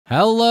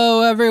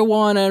Hello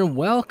everyone and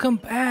welcome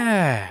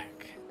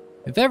back.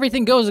 If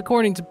everything goes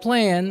according to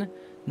plan,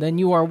 then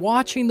you are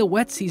watching the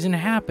wet season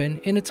happen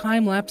in a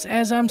time lapse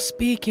as I'm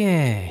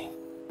speaking.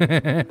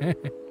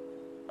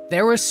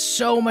 There was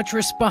so much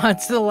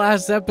response to the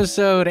last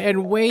episode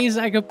and ways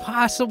I could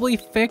possibly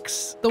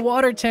fix the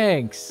water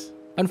tanks.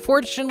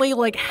 Unfortunately,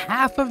 like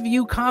half of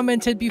you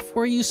commented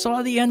before you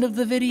saw the end of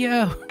the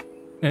video.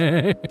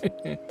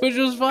 Which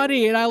was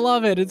funny and I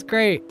love it. It's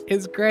great.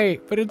 It's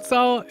great. But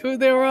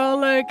they were all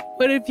like,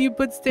 what if you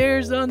put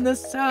stairs on the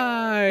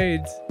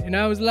sides? And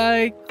I was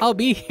like, I'll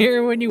be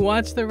here when you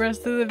watch the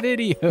rest of the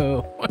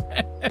video.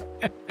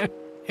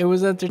 It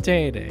was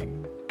entertaining.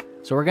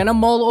 So we're gonna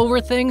mull over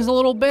things a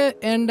little bit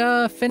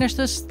and finish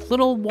this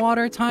little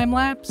water time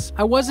lapse.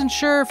 I wasn't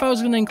sure if I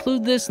was gonna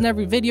include this in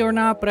every video or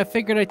not, but I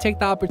figured I'd take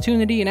the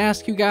opportunity and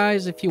ask you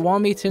guys if you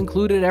want me to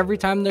include it every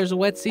time there's a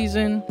wet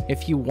season.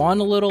 If you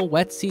want a little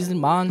wet season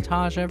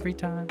montage every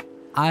time.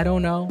 I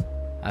don't know.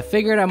 I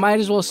figured I might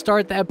as well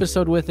start the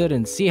episode with it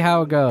and see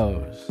how it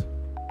goes.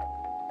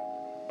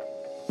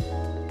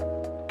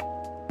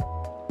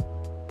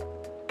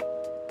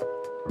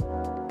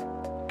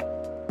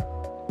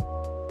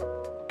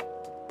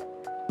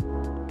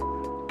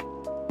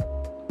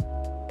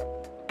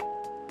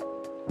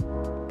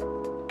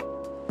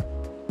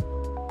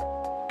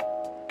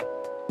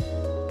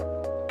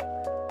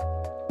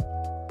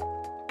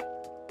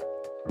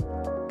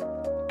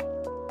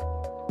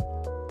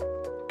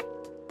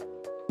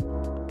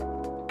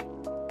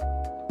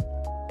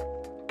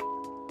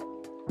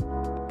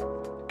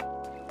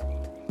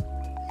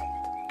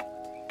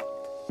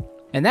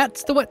 And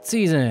that's the wet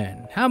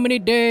season. How many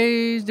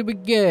days did we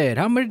get?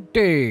 How many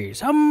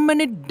days? How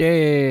many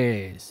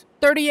days?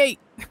 38.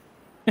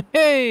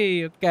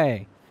 Hey,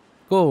 okay.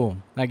 Cool,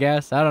 I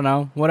guess. I don't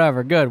know.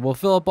 Whatever. Good. We'll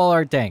fill up all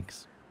our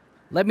tanks.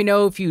 Let me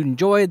know if you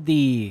enjoyed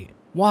the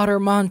water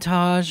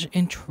montage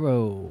intro.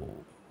 All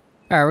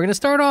right, we're going to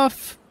start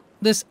off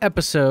this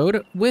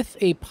episode with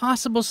a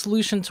possible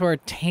solution to our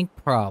tank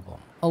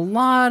problem. A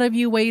lot of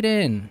you weighed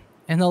in,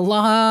 and a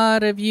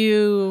lot of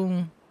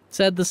you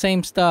said the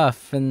same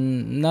stuff,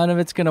 and none of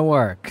it's gonna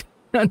work.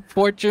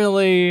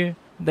 Unfortunately,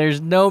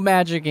 there's no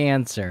magic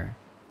answer.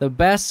 The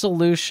best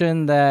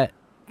solution that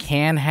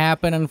can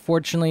happen,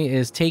 unfortunately,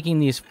 is taking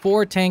these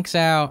 4 tanks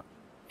out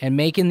and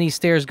making these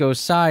stairs go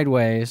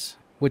sideways,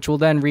 which will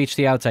then reach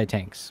the outside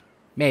tanks.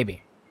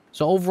 Maybe.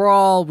 So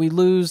overall, we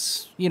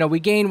lose, we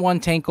gain 1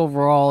 tank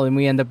overall, and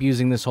we end up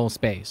using this whole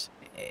space.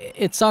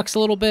 It sucks a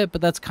little bit,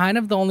 but that's kind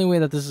of the only way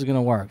that this is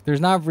gonna work. There's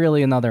not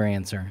really another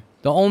answer.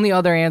 The only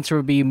other answer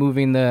would be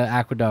moving the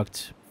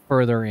aqueduct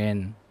further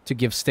in to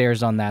give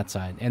stairs on that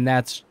side. And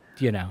that's,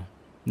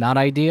 not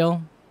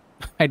ideal.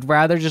 I'd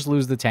rather just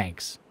lose the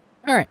tanks.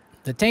 All right,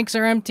 the tanks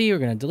are empty. We're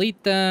going to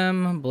delete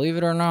them. Believe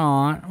it or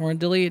not, we're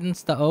deleting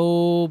stuff.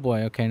 Oh,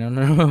 boy. Okay,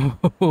 no.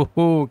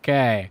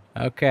 Okay.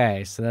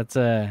 Okay, so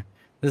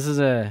this is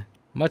a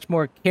much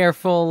more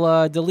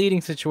careful deleting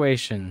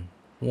situation.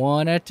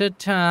 One at a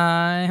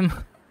time.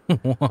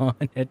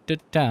 One at a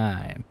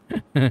time.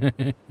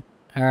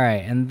 All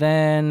right, and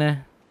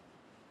then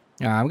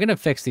I'm going to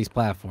fix these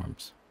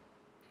platforms.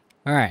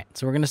 All right,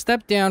 so we're going to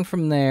step down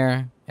from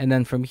there, and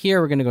then from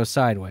here, we're going to go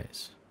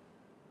sideways.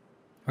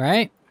 All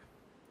right?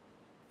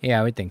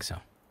 Yeah, we think so.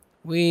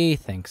 We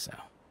think so.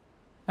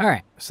 All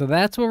right, so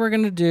that's what we're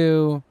going to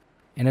do,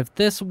 and if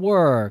this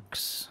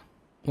works,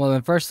 well,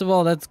 then first of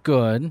all, that's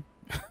good.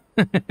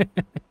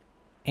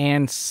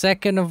 And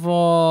second of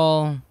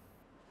all,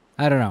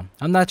 I don't know.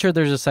 I'm not sure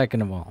there's a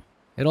second of all.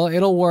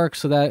 It'll work,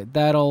 so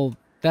that'll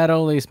at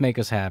least make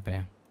us happy.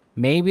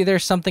 Maybe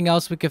there's something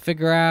else we could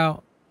figure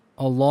out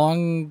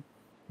along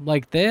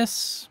like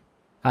this.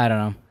 I don't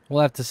know.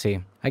 We'll have to see.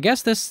 I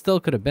guess this still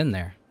could have been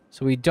there.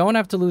 So we don't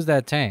have to lose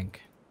that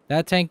tank.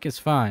 That tank is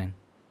fine.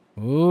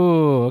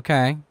 Ooh,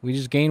 okay. We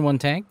just gained 1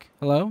 tank.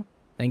 Hello?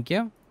 Thank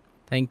you.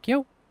 Thank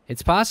you.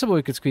 It's possible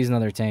we could squeeze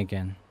another tank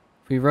in.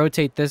 If we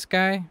rotate this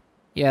guy,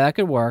 yeah, that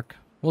could work.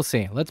 We'll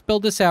see. Let's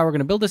build this out. We're going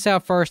to build this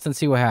out first and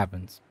see what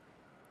happens.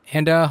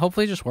 And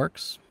hopefully it just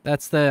works.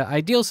 That's the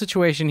ideal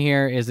situation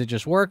here, is it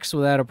just works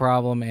without a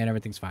problem and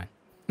everything's fine.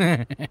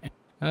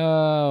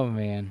 Oh,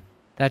 man.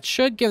 That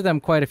should give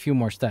them quite a few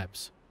more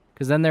steps.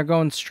 Because then they're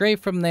going straight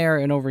from there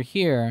and over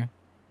here,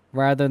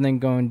 rather than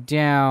going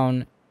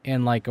down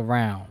and,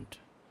 around.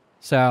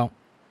 So,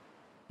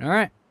 all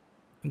right.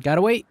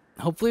 Gotta wait.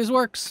 Hopefully this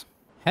works.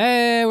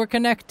 Hey, we're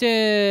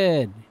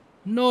connected.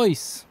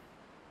 Nice.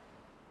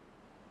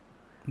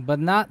 But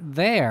not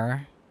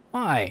there.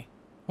 Why?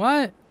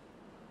 What?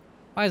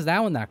 Why is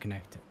that one not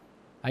connected?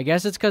 I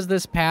guess it's because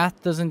this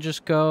path doesn't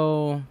just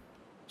go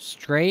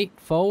straight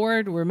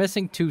forward. We're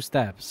missing 2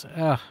 steps.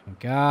 Oh,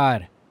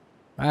 God.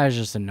 That is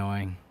just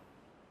annoying.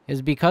 It's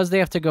because they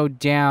have to go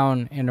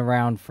down and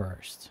around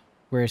first.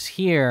 Whereas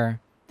here,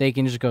 they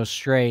can just go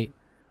straight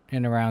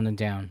and around and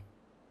down.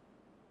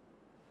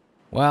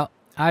 Well,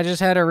 I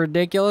just had a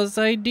ridiculous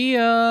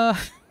idea.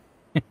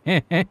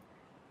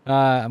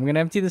 I'm going to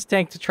empty this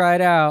tank to try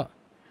it out.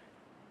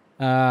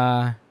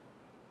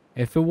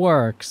 If it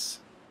works.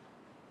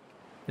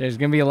 There's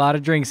gonna be a lot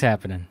of drinks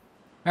happening.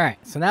 All right,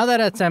 so now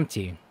that it's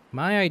empty,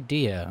 my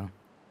ideal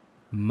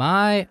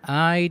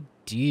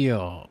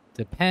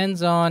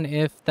depends on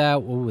if that,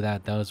 ooh,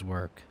 that does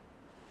work.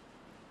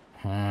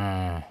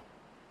 All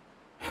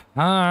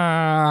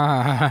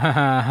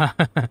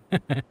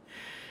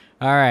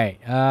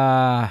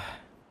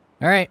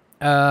right,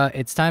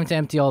 it's time to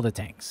empty all the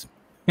tanks.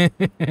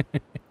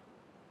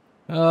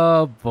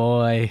 Oh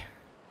boy.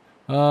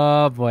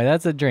 Oh boy,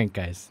 that's a drink,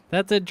 guys.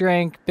 That's a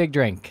drink, big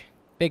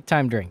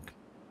time drink.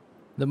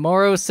 The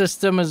Moro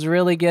system is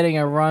really getting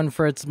a run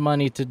for its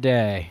money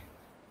today.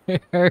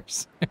 I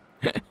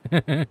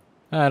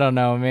don't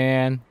know,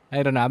 man.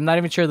 I don't know. I'm not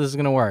even sure this is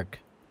gonna work.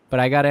 But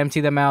I gotta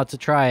empty them out to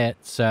try it,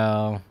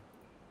 so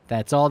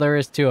that's all there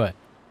is to it.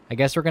 I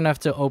guess we're gonna have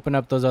to open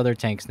up those other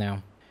tanks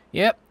now.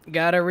 Yep,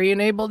 gotta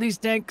re-enable these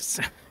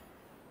tanks.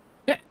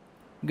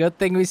 Good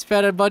thing we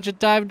spent a bunch of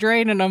time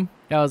draining them.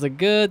 That was a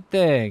good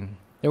thing.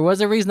 There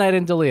was a reason I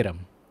didn't delete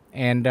them.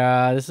 And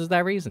this is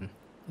that reason.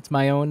 It's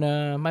my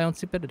own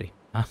stupidity.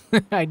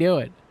 I knew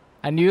it.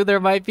 I knew there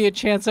might be a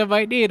chance I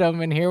might need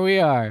them, and here we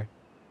are.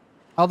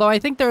 Although I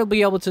think they'll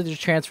be able to just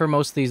transfer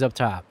most of these up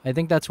top. I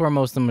think that's where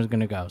most of them is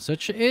going to go. So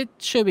it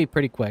should be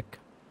pretty quick.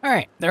 All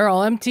right, they're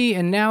all empty,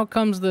 and now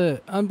comes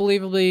the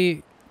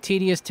unbelievably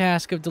tedious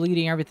task of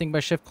deleting everything by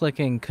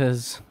shift-clicking,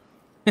 because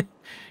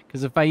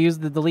if I use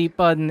the delete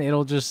button,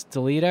 it'll just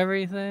delete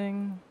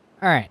everything.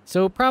 All right, so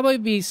it'll probably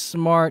be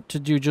smart to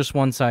do just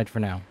one side for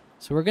now.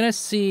 So we're going to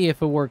see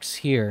if it works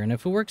here. And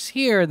if it works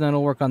here, then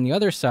it'll work on the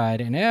other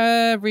side, and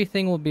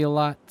everything will be a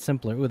lot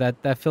simpler. Ooh,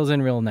 that feels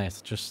in real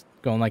nice. Just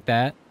going like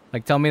that.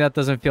 Like, tell me that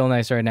doesn't feel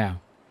nice right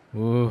now.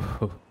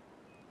 Ooh.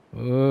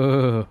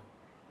 Ooh.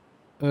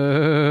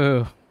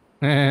 Ooh.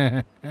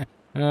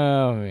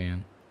 Oh,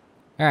 man.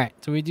 All right,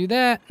 so we do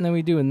that, and then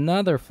we do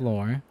another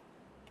floor.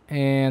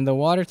 And the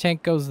water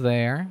tank goes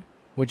there,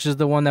 which is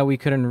the one that we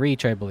couldn't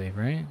reach, I believe,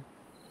 right?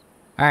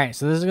 All right,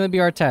 so this is going to be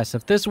our test.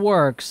 If this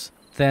works,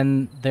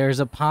 then there's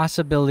a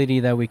possibility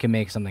that we can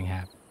make something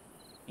happen.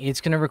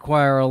 It's going to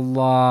require a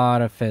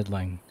lot of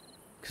fiddling,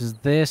 because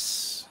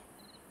this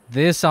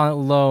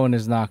alone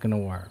is not going to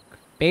work.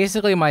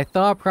 Basically, my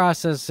thought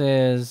process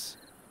is,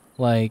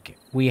 like,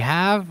 we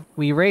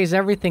raise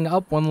everything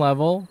up one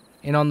level,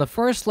 and on the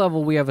first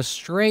level, we have a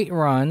straight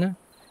run,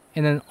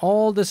 and then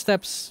all the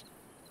steps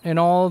and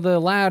all the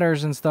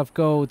ladders and stuff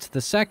go to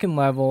the second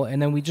level,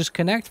 and then we just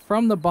connect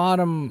from the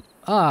bottom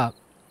up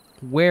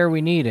where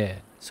we need it.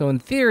 So in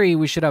theory,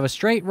 we should have a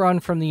straight run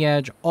from the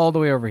edge all the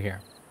way over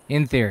here.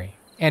 In theory.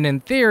 And in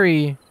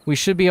theory, we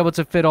should be able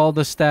to fit all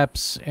the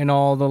steps and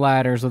all the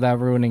ladders without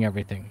ruining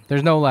everything.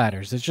 There's no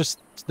ladders. It's just,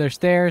 they're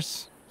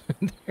stairs.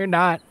 They're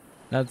not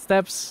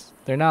steps.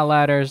 They're not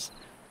ladders.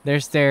 They're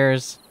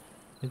stairs.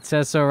 It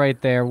says so right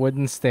there,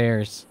 wooden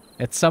stairs.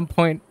 At some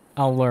point,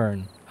 I'll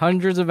learn.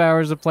 Hundreds of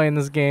hours of playing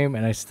this game,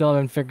 and I still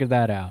haven't figured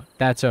that out.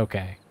 That's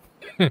okay.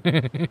 So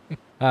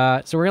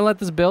we're gonna let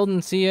this build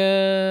and see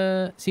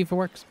if it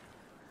works.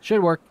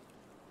 Should work,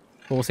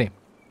 but we'll see.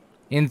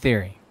 In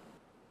theory.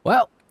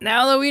 Well,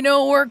 now that we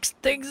know it works,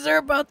 things are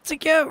about to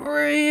get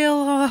real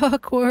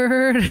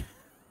awkward.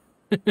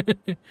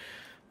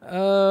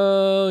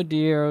 Oh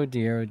dear, oh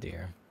dear, oh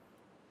dear.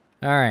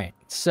 All right,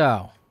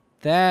 so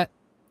that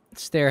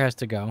stair has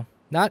to go.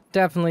 Not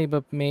definitely,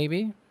 but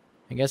maybe.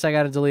 I guess I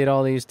got to delete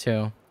all these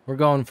too. We're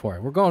going for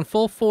it. We're going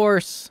full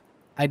force.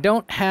 I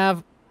don't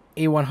have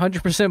a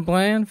 100%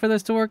 plan for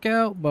this to work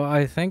out, but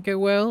I think it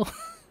will.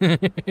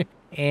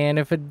 And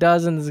if it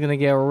doesn't, it's going to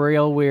get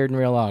real weird and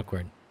real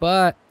awkward.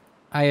 But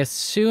I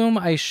assume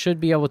I should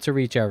be able to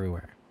reach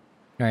everywhere.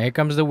 All right, here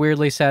comes the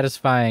weirdly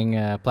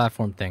satisfying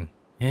platform thing.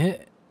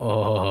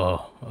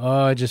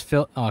 Oh, just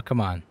feel... Oh,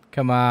 come on.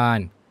 Come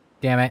on.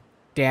 Damn it.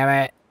 Damn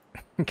it.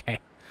 Okay,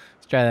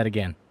 let's try that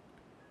again.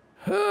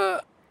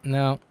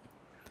 No.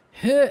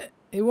 It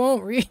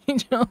won't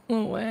reach all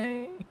the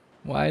way.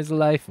 Why is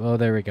life... Oh,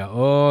 there we go.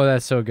 Oh,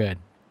 that's so good.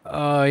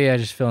 Oh, yeah,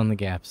 just fill in the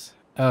gaps.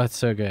 Oh, it's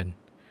so good.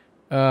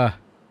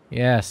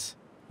 Yes.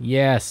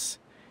 Yes.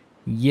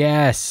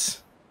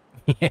 Yes.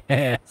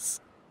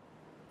 Yes.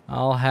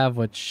 I'll have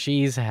what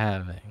she's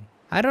having.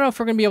 I don't know if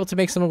we're going to be able to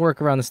make something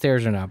work around the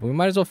stairs or not, but we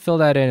might as well fill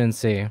that in and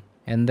see.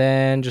 And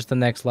then just the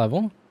next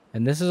level.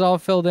 And this is all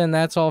filled in.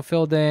 That's all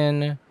filled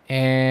in.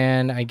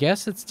 And I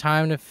guess it's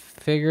time to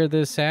figure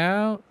this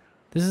out.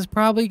 This is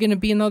probably going to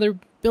be another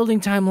building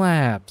time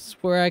lapse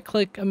where I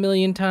click a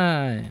million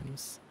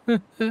times.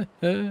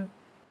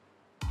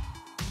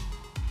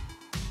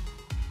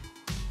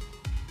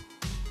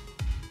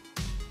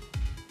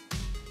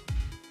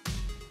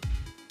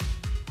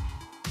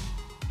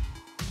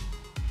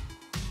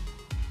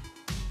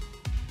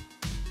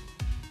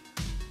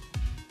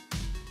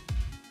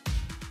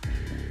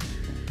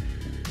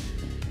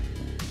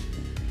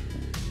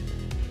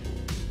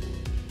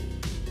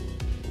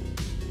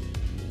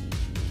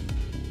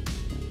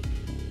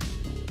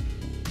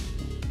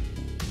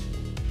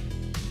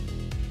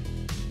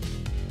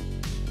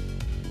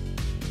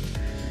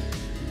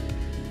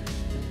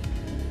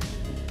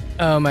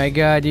 Oh my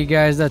god, you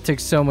guys, that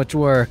took so much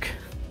work.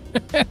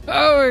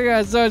 Oh my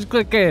god, so much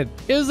clicking.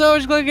 It was so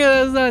much clicking.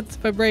 That's nuts.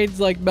 My brain's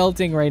like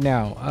melting right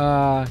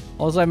now.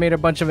 Also, I made a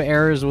bunch of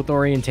errors with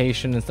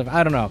orientation and stuff.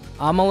 I don't know.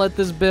 I'm gonna let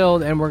this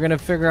build and we're gonna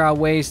figure out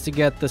ways to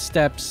get the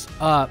steps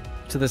up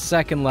to the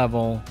second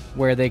level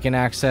where they can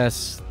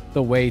access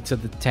the way to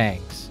the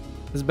tanks.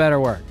 This better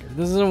work. If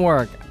this doesn't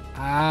work,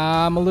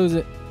 I'm gonna lose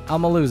it.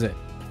 I'm gonna lose it.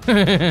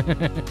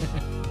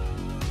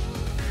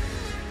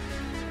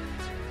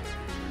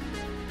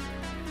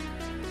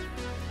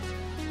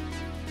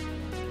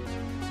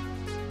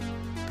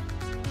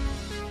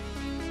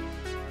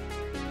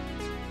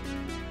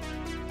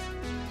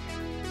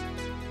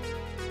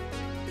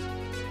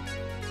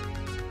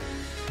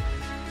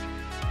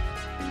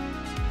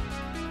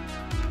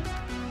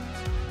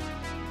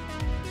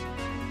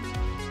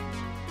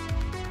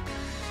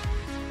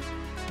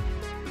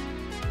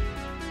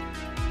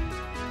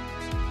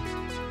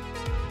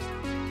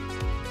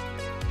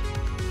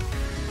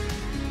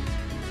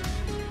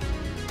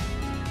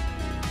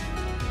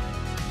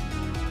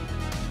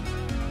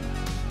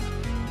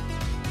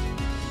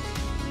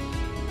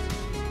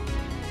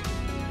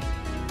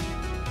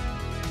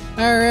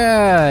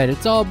 Alright,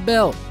 it's all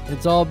built.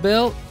 It's all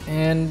built,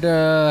 and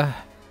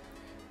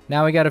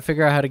now we gotta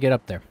figure out how to get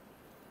up there.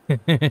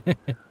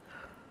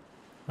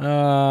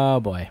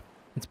 Oh boy.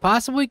 It's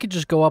possible we could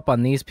just go up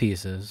on these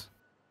pieces.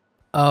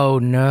 Oh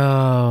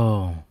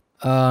no.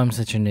 Oh, I'm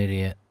such an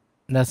idiot.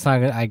 That's not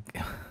good.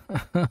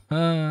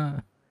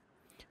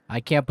 I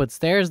can't put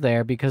stairs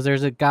there because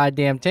there's a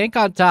goddamn tank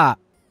on top.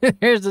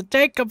 There's a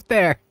tank up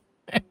there.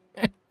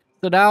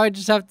 So now I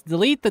just have to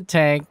delete the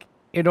tank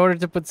in order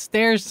to put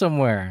stairs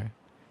somewhere.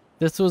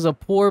 This was a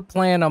poor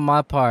plan on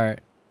my part.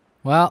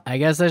 Well, I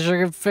guess I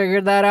should have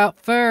figured that out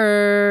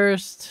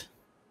first.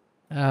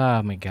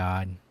 Oh my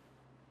god.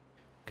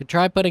 Could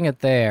try putting it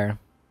there.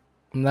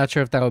 I'm not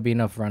sure if that would be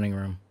enough running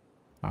room.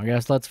 I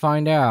guess let's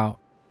find out.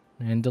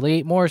 And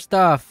delete more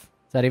stuff.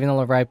 Is that even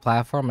the right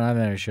platform? I'm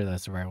not even sure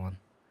that's the right one.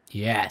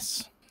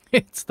 Yes.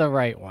 It's the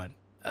right one.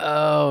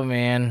 Oh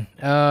man.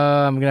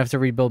 I'm gonna have to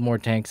rebuild more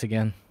tanks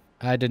again.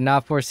 I did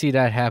not foresee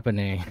that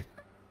happening.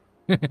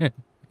 Okay.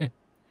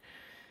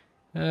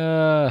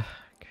 Alright,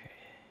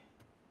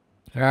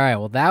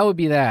 well that would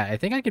be that. I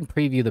think I can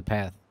preview the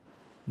path.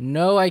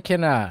 No, I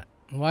cannot.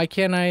 Why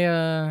can't I,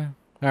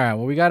 Alright,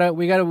 well we gotta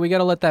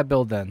let that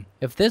build then.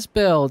 If this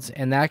builds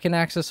and that can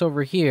access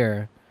over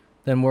here,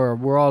 then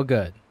we're all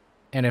good.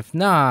 And if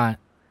not,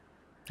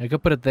 I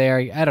could put it there.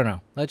 I don't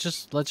know. Let's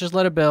just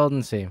let it build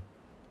and see.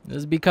 This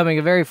is becoming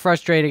a very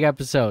frustrating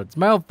episode. It's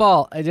my own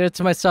fault. I did it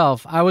to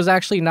myself. I was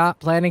actually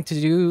not planning to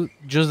do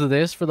just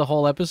this for the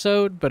whole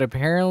episode, but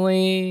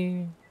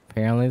apparently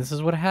this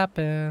is what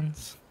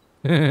happens.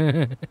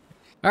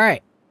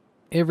 Alright.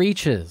 It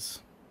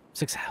reaches.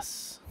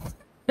 Success.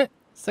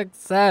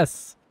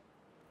 Success.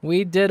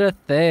 We did a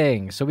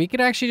thing. So we could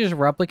actually just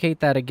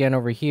replicate that again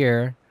over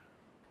here.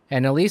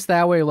 And at least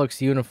that way it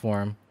looks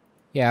uniform.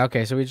 Yeah,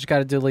 okay, so we just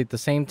gotta delete the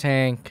same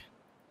tank,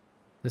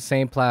 the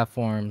same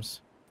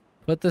platforms,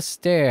 put the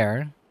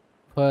stair,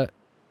 put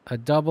a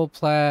double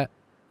plat,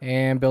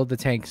 and build the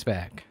tanks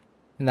back.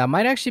 And that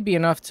might actually be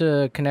enough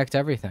to connect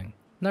everything.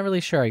 Not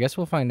really sure, I guess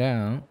we'll find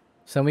out.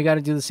 So then we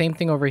gotta do the same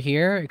thing over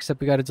here, except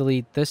we gotta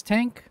delete this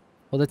tank.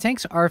 Well, the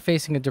tanks are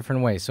facing a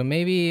different way, so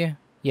maybe...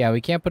 Yeah,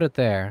 we can't put it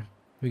there.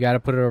 We gotta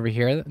put it over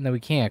here, and then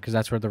we can't, because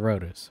that's where the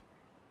road is.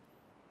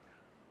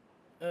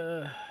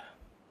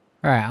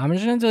 Alright, I'm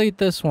just gonna delete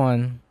this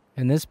one,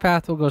 and this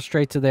path will go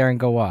straight to there and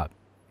go up.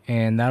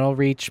 And that'll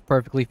reach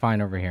perfectly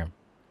fine over here.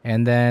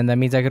 And then that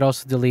means I could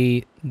also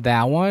delete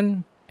that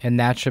one, and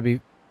that should be...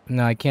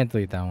 No, I can't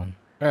delete that one.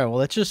 Alright, well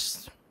let's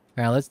just...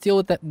 Alright, let's deal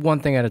with that one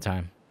thing at a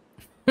time.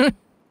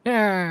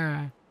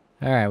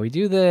 Alright, we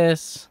do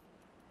this.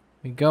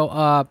 We go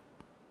up,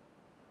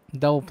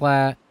 double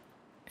plat,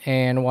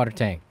 and water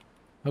tank.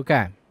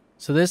 Okay,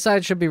 so this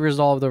side should be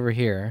resolved over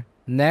here.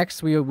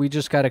 Next, we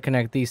just got to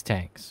connect these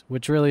tanks,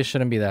 which really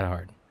shouldn't be that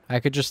hard. I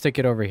could just stick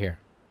it over here.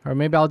 Or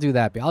maybe I'll do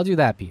that. I'll do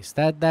that piece.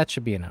 That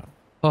should be enough.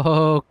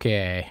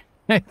 Okay.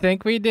 I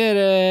think we did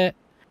it.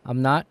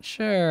 I'm not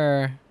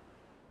sure,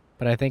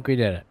 but I think we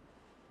did it.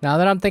 Now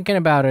that I'm thinking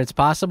about it, it's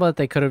possible that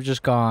they could have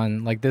just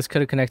gone, like this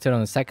could have connected on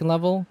the second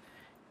level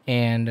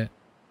and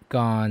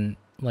gone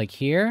like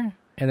here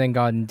and then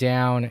gone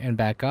down and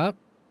back up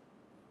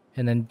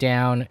and then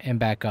down and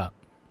back up.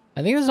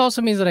 I think this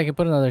also means that I can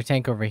put another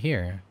tank over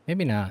here.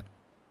 Maybe not.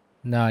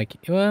 No, I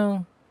can't.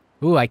 Well,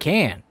 ooh, I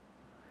can.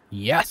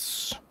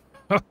 Yes.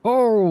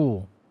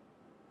 Oh,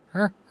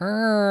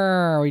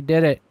 we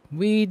did it.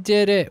 We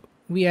did it.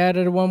 We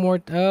added one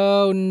more.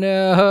 Oh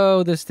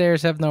no, the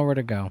stairs have nowhere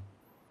to go.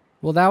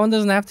 Well, that one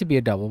doesn't have to be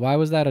a double. Why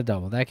was that a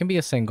double? That can be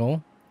a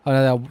single. Oh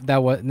no,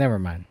 that was. Never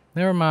mind.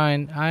 Never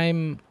mind. I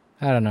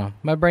don't know.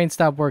 My brain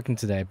stopped working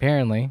today.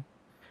 Apparently.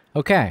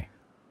 Okay,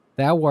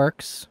 that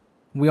works.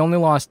 We only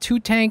lost 2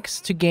 tanks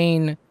to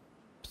gain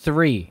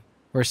 3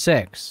 or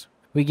 6.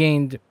 We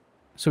gained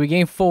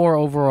 4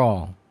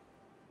 overall.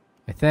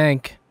 I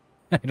think.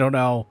 I don't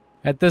know.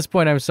 At this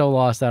point, I'm so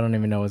lost, I don't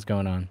even know what's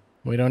going on.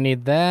 We don't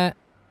need that.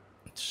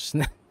 Just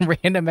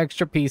random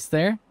extra piece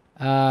there.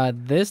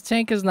 This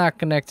tank is not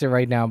connected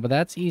right now, but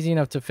that's easy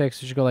enough to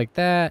fix. We should go like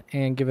that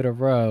and give it a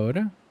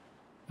road.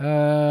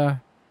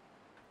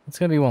 It's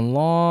gonna be one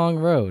long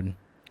road.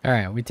 All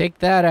right, we take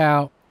that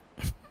out.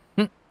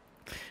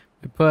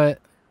 We put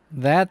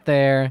that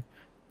there.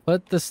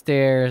 Put the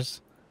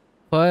stairs.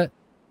 Put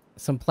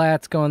some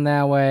plats going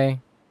that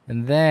way.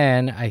 And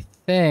then I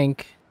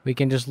think we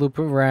can just loop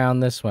around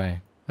this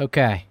way.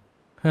 Okay.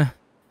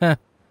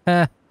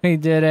 We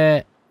did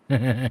it.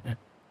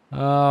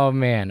 Oh,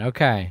 man.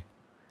 Okay.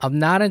 I'm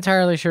not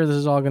entirely sure this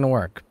is all going to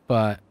work,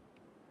 but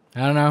I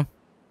don't know.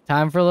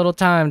 Time for a little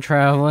time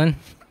traveling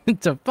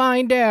to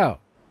find out.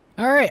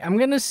 All right. I'm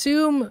going to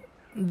assume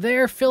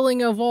their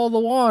filling of all the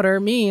water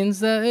means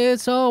that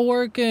it's all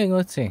working.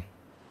 Let's see.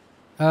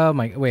 Oh,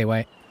 my.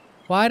 Wait.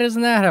 Why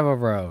doesn't that have a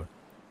road?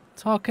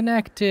 It's all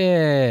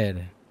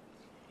connected.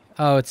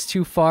 Oh, it's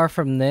too far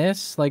from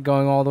this? Like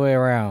going all the way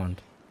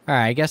around.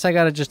 Alright, I guess I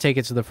gotta just take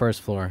it to the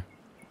first floor.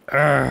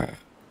 Urgh.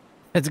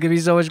 It's gonna be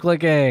so much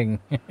clicking.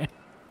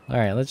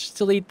 Alright, let's just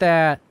delete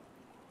that.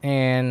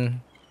 And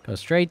go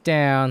straight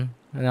down.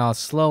 And I'll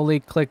slowly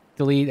click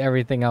delete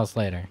everything else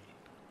later.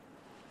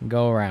 And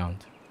go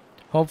around.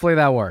 Hopefully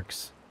that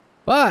works.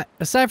 But,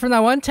 aside from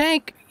that one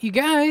tank, you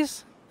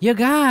guys,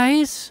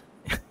 it's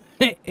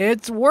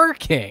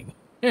working.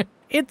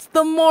 It's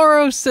the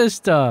Moro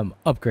system.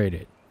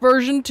 Upgraded.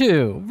 Version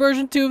 2.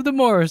 Version 2 of the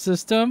Moro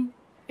system.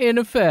 In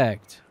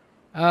effect.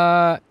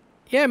 Yeah,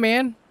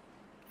 man.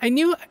 I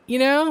knew,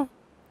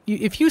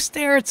 if you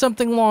stare at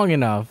something long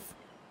enough,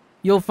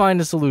 you'll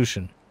find a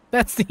solution.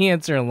 That's the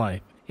answer in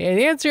life. And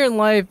the answer in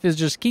life is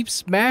just keep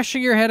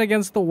smashing your head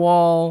against the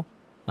wall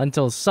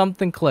until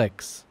something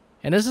clicks.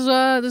 And this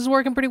is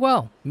working pretty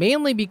well.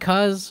 Mainly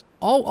because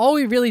all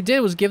we really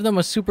did was give them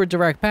a super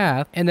direct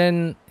path, and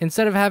then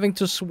instead of having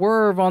to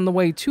swerve on the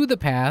way to the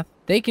path,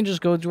 they can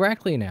just go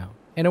directly now.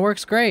 And it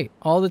works great.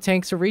 All the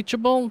tanks are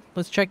reachable.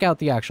 Let's check out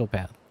the actual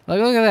path. Look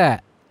at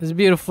that. This is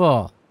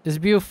beautiful. This is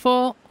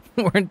beautiful.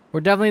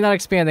 We're definitely not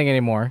expanding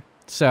anymore.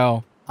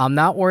 So I'm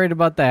not worried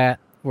about that.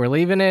 We're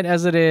leaving it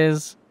as it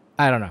is.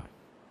 I don't know.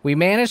 We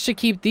managed to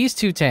keep these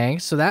two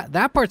tanks, so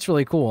that part's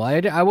really cool.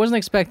 I wasn't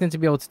expecting to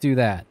be able to do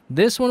that.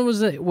 This one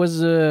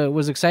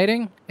was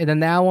exciting, and then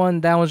that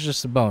one's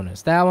just a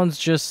bonus. That one's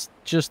just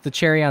the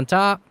cherry on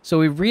top. So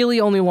we really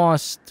only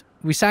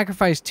we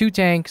sacrificed 2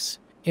 tanks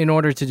in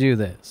order to do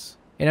this.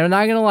 And I'm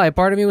not gonna lie,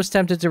 part of me was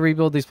tempted to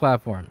rebuild these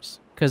platforms,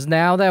 because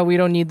now that we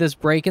don't need this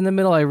break in the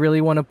middle, I really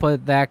want to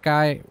put that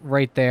guy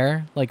right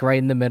there, like right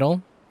in the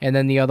middle, and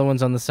then the other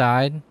one's on the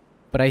side.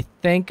 But I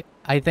think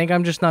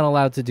I'm just not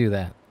allowed to do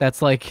that.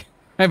 That's like,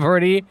 I've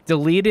already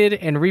deleted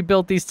and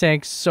rebuilt these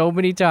tanks so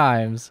many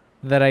times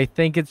that I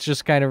think it's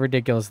just kind of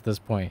ridiculous at this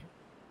point.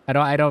 I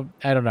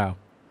don't know.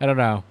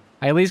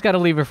 I at least got to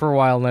leave it for a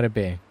while and let it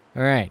be.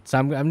 All right, so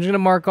I'm just gonna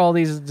mark all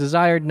these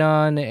desired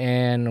none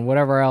and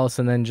whatever else,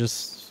 and then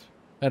just,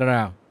 I don't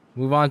know,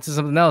 move on to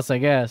something else, I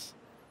guess.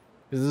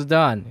 This is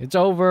done. It's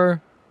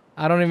over.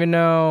 I don't even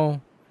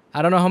know.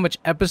 I don't know how much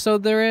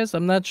episode there is.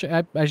 I'm not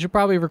sure. I should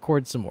probably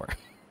record some more.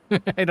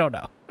 I don't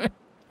know.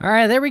 All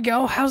right, there we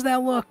go. How's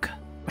that look?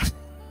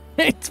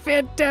 It's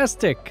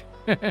fantastic.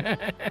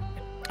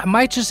 I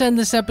might just end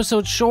this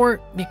episode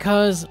short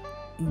because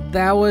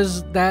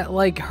that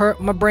like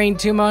hurt my brain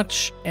too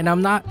much, and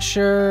I'm not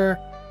sure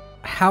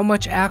how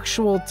much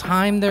actual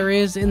time there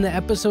is in the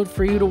episode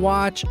for you to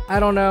watch. I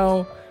don't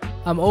know.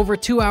 I'm over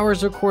 2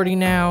 hours recording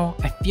now.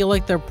 I feel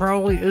like there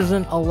probably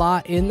isn't a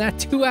lot in that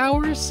 2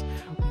 hours,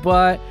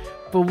 but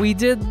we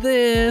did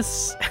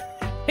this,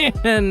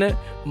 and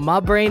my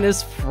brain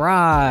is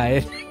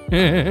fried.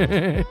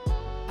 I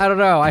don't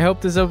know. I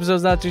hope this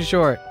episode's not too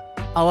short.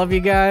 I love you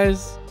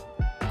guys.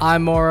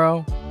 I'm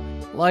Moro.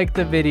 Like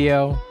the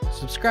video.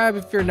 Subscribe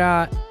if you're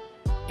not.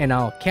 And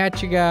I'll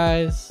catch you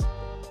guys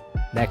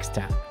next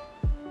time.